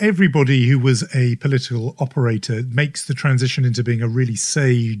mean, not everybody who was a political operator makes the transition into being a really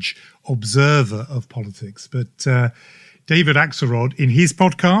sage observer of politics. But David Axelrod, in his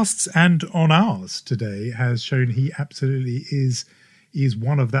podcasts and on ours today, has shown he absolutely is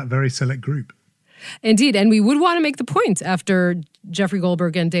one of that very select group. Indeed. And we would want to make the point after Jeffrey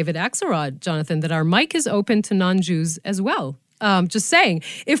Goldberg and David Axelrod, Jonathan, that our mic is open to non-Jews as well. Just saying,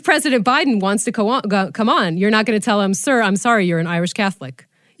 if President Biden wants to come on, you're not going to tell him, sir, I'm sorry, you're an Irish Catholic.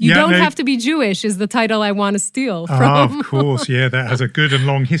 You don't have to be Jewish is the title I want to steal from. Of course, yeah, that has a good and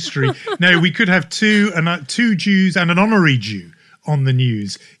long history. No, we could have two Jews and an honorary Jew on the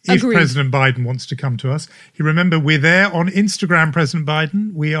news if Agreed. President Biden wants to come to us. You remember, we're there on Instagram, President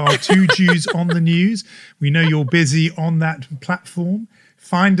Biden. We are two Jews on the news. We know you're busy on that platform.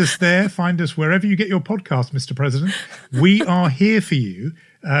 Find us there. Find us wherever you get your podcast, Mr. President. We are here for you.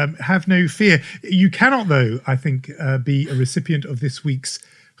 Have no fear. You cannot, though, I think, be a recipient of this week's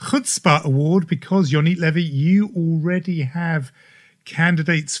Chutzpah Award because, Yonit Levy, you already have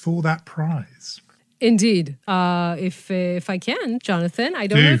candidates for that prize. Indeed. If I can, Jonathan, I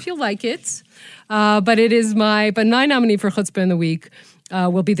don't know if you'll like it, but it is but my nominee for Chutzpah in the week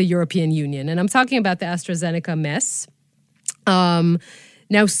will be the European Union. And I'm talking about the AstraZeneca mess.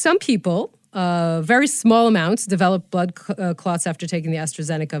 Now, some people, very small amounts, developed blood clots after taking the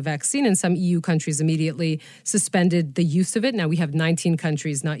AstraZeneca vaccine, and some EU countries immediately suspended the use of it. Now, we have 19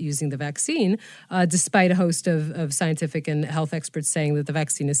 countries not using the vaccine, despite a host of scientific and health experts saying that the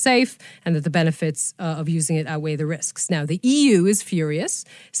vaccine is safe and that the benefits of using it outweigh the risks. Now, the EU is furious,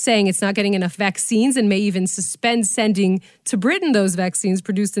 saying it's not getting enough vaccines and may even suspend sending to Britain those vaccines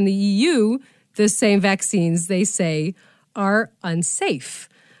produced in the EU the same vaccines they say are unsafe.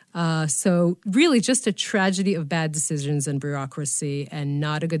 So really just a tragedy of bad decisions and bureaucracy, and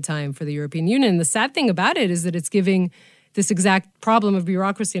not a good time for the European Union. The sad thing about it is that it's giving this exact problem of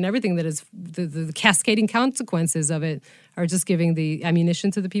bureaucracy and everything that is the cascading consequences of it are just giving the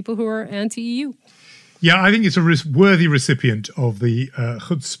ammunition to the people who are anti-EU. Yeah, I think it's a worthy recipient of the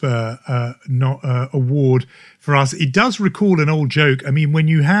Chutzpah award for us. It does recall an old joke. I mean, when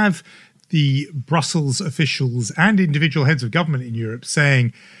you have the Brussels officials and individual heads of government in Europe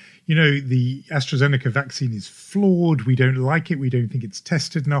saying, you know, the AstraZeneca vaccine is flawed. We don't like it. We don't think it's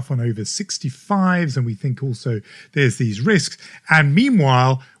tested enough on over 65s. And we think also there's these risks. And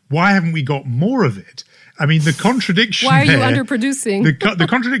meanwhile, why haven't we got more of it? I mean, the contradiction Why are you there, underproducing? The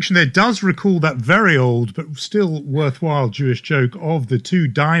contradiction there does recall that very old but still worthwhile Jewish joke of the two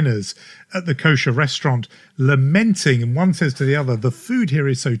diners at the kosher restaurant lamenting, and one says to the other, the food here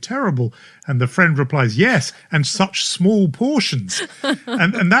is so terrible, and the friend replies, yes, and such small portions.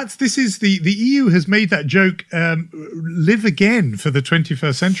 and this is the EU has made that joke live again for the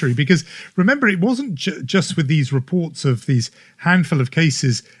 21st century, because remember, it wasn't just with these reports of these handful of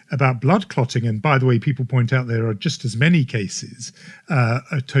cases about blood clotting, and by the way, people point out there are just as many cases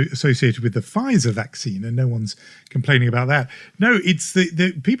associated with the Pfizer vaccine, and no one's complaining about that. No, it's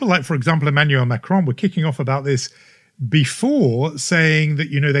the people like, for example, Emmanuel Macron were kicking off about this before, saying that,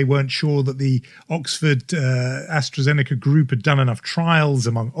 you know, they weren't sure that the Oxford AstraZeneca group had done enough trials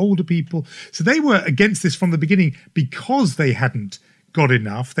among older people. So they were against this from the beginning because they hadn't got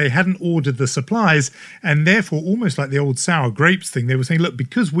enough. They hadn't ordered the supplies, and therefore, almost like the old sour grapes thing, they were saying, look,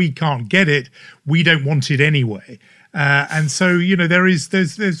 because we can't get it, we don't want it anyway. And so, you know, there's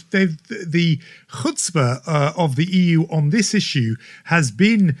the chutzpah of the EU on this issue has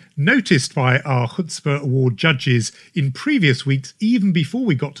been noticed by our chutzpah award judges in previous weeks, even before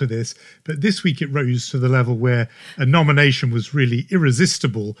we got to this. But this week it rose to the level where a nomination was really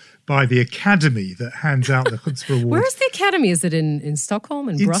irresistible by the Academy that hands out the chutzpah award. Where is the Academy? Is it in Stockholm,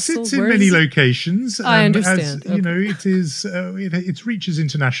 in Brussels? It sits in many locations. I understand. As, you know, it is. It reaches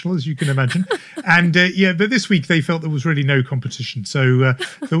international, as you can imagine. And but this week they felt there was really no competition. So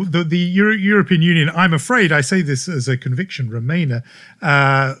the European Union, I'm afraid, I say this as a conviction Remainer,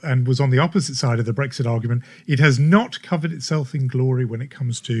 and was on the opposite side of the Brexit argument, it has not covered itself in glory when it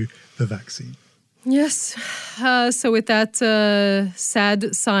comes to the vaccine. Yes. So with that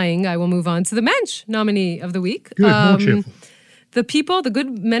sad sighing, I will move on to the Mensch nominee of the week. Good, more cheerful. The people, the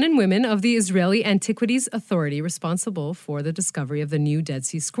good men and women of the Israeli Antiquities Authority, responsible for the discovery of the new Dead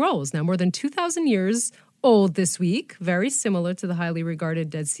Sea Scrolls. Now, more than 2,000 years old this week, very similar to the highly regarded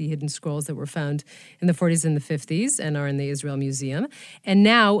Dead Sea Hidden Scrolls that were found in the 40s and the 50s and are in the Israel Museum. And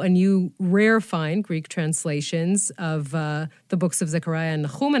now a new rare find, Greek translations of the books of Zechariah and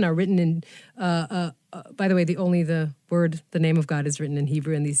Nahum, and are written in, by the way, the name of God is written in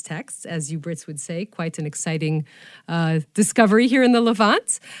Hebrew in these texts, as you Brits would say. Quite an exciting discovery here in the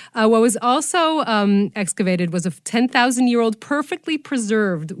Levant. What was also excavated was a 10,000-year-old perfectly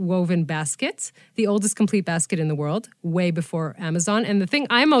preserved woven basket, the oldest complete basket in the world, way before Amazon. And the thing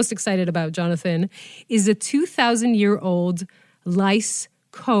I'm most excited about, Jonathan, is a 2,000-year-old lice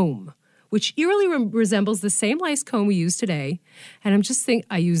comb, which eerily resembles the same lice comb we use today. And I'm just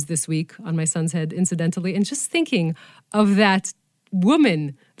I used this week on my son's head, incidentally, and just thinking of that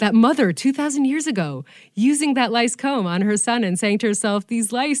woman, that mother 2,000 years ago, using that lice comb on her son and saying to herself,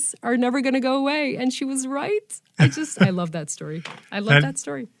 these lice are never going to go away. And she was right. I love that story. I love that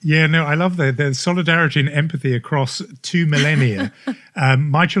story. Yeah, no, I love that. There's solidarity and empathy across 2 millennia.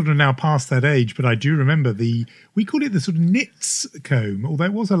 My children are now past that age, but I do remember we called it the sort of nits comb, although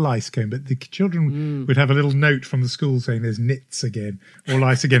it was a lice comb, but the children would have a little note from the school saying there's nits again or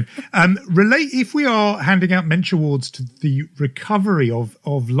lice again. If we are handing out Mensch Awards to the recovery of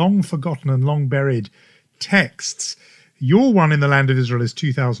long forgotten and long buried texts, your one in the land of Israel is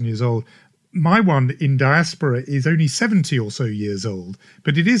 2,000 years old. My one in diaspora is only 70 or so years old,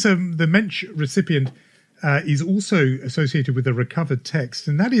 but it is the Mensch recipient is also associated with a recovered text,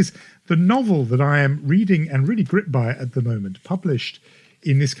 and that is the novel that I am reading and really gripped by at the moment, published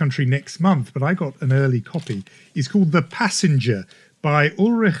in this country next month, but I got an early copy. It's called The Passenger by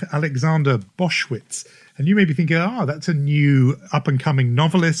Ulrich Alexander Boschwitz. And you may be thinking, that's a new up-and-coming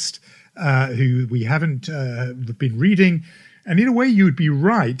novelist who we haven't been reading. And in a way, you would be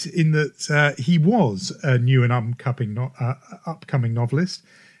right in that he was a new and upcoming novelist,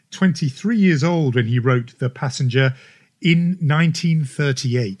 23 years old when he wrote The Passenger in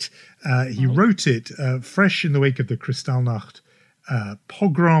 1938. He wrote it fresh in the wake of the Kristallnacht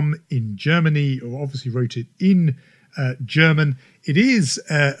pogrom in Germany, or obviously wrote it in German. It is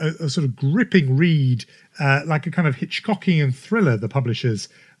a sort of gripping read, like a kind of Hitchcockian thriller, the publishers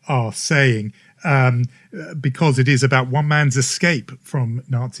are saying, because it is about one man's escape from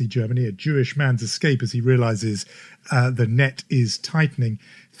Nazi Germany, a Jewish man's escape as he realizes the net is tightening.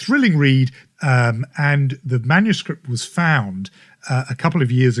 Thrilling read, and the manuscript was found a couple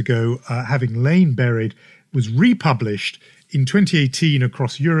of years ago, having lain buried, was republished in 2018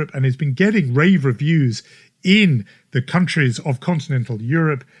 across Europe and has been getting rave reviews in the countries of continental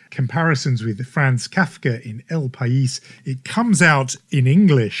Europe, comparisons with Franz Kafka in El País. It comes out in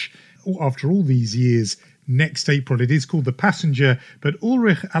English after all these years next April. It is called The Passenger, but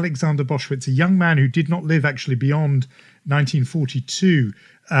Ulrich Alexander Boschwitz, a young man who did not live actually beyond 1942,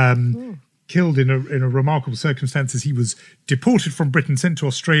 killed in a remarkable circumstances. He was deported from Britain, sent to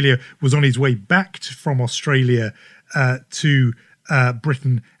Australia, was on his way back from Australia to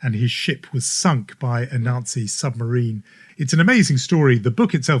Britain, and his ship was sunk by a Nazi submarine. It's an amazing story. The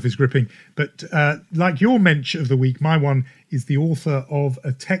book itself is gripping, but like your mensch of the week, my one is the author of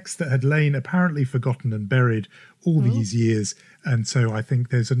a text that had lain apparently forgotten and buried all these years. And so I think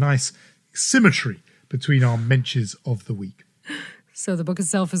there's a nice symmetry between our menches of the week. So the book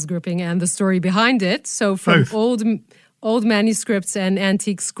itself is gripping and the story behind it. So from Both. old manuscripts and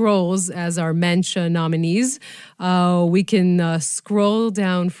antique scrolls as our mensch nominees, we can scroll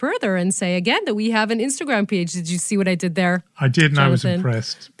down further and say again that we have an Instagram page. Did you see what I did there? I did, and Jonathan? I was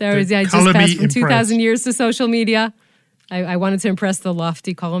impressed. I just passed from 2,000 years to social media. I wanted to impress the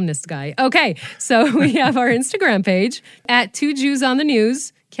lofty columnist guy. Okay, so we have our Instagram page at 2 Jews on the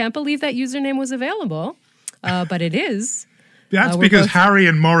News. Can't believe that username was available, but it is. That's because Harry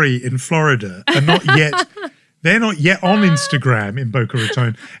and Maury in Florida are not yet, they're not yet on Instagram in Boca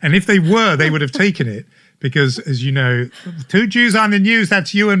Raton. And if they were, they would have taken it because, as you know, 2 Jews on the News,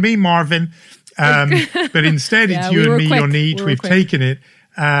 that's you and me, Marvin. But instead, it's you and me, your need. We've taken it.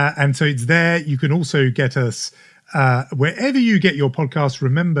 And so it's there. You can also get us wherever you get your podcast.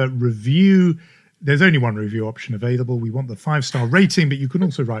 Remember, review. There's only one review option available. We want the 5-star rating, but you can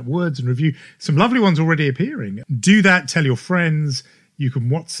also write words and review. Some lovely ones already appearing. Do that. Tell your friends. You can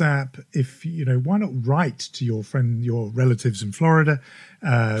WhatsApp. If, why not write to your friend, your relatives in Florida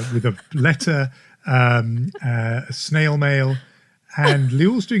with a letter, a snail mail. And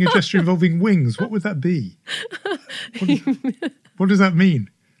Lior's doing a gesture involving wings. What would that be? What does that mean?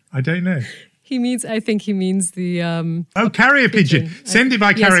 I don't know. I think he means the... carrier pigeon. Send it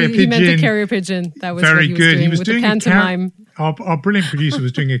by carrier pigeon. He meant the carrier pigeon. That was very what good. He was doing the pantomime. Our brilliant producer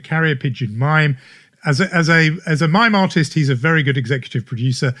was doing a carrier pigeon mime. As a mime artist, he's a very good executive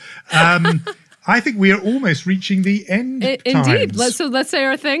producer. I think we are almost reaching the end. Indeed. Let's say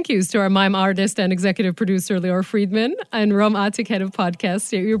our thank yous to our mime artist and executive producer, Lior Friedman, and Ram Atik, head of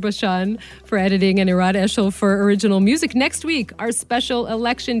podcast, Yair Bashan for editing, and Irad Eshel for original music. Next week, our special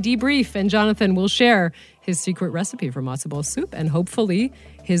election debrief, and Jonathan will share his secret recipe for matzo ball soup and hopefully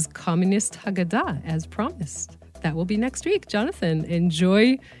his communist Haggadah, as promised. That will be next week. Jonathan,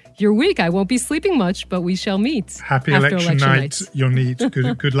 enjoy your week. I won't be sleeping much, but we shall meet. Happy election night,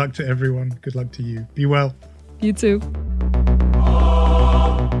 Yonit. Good luck to everyone. Good luck to you. Be well. You too.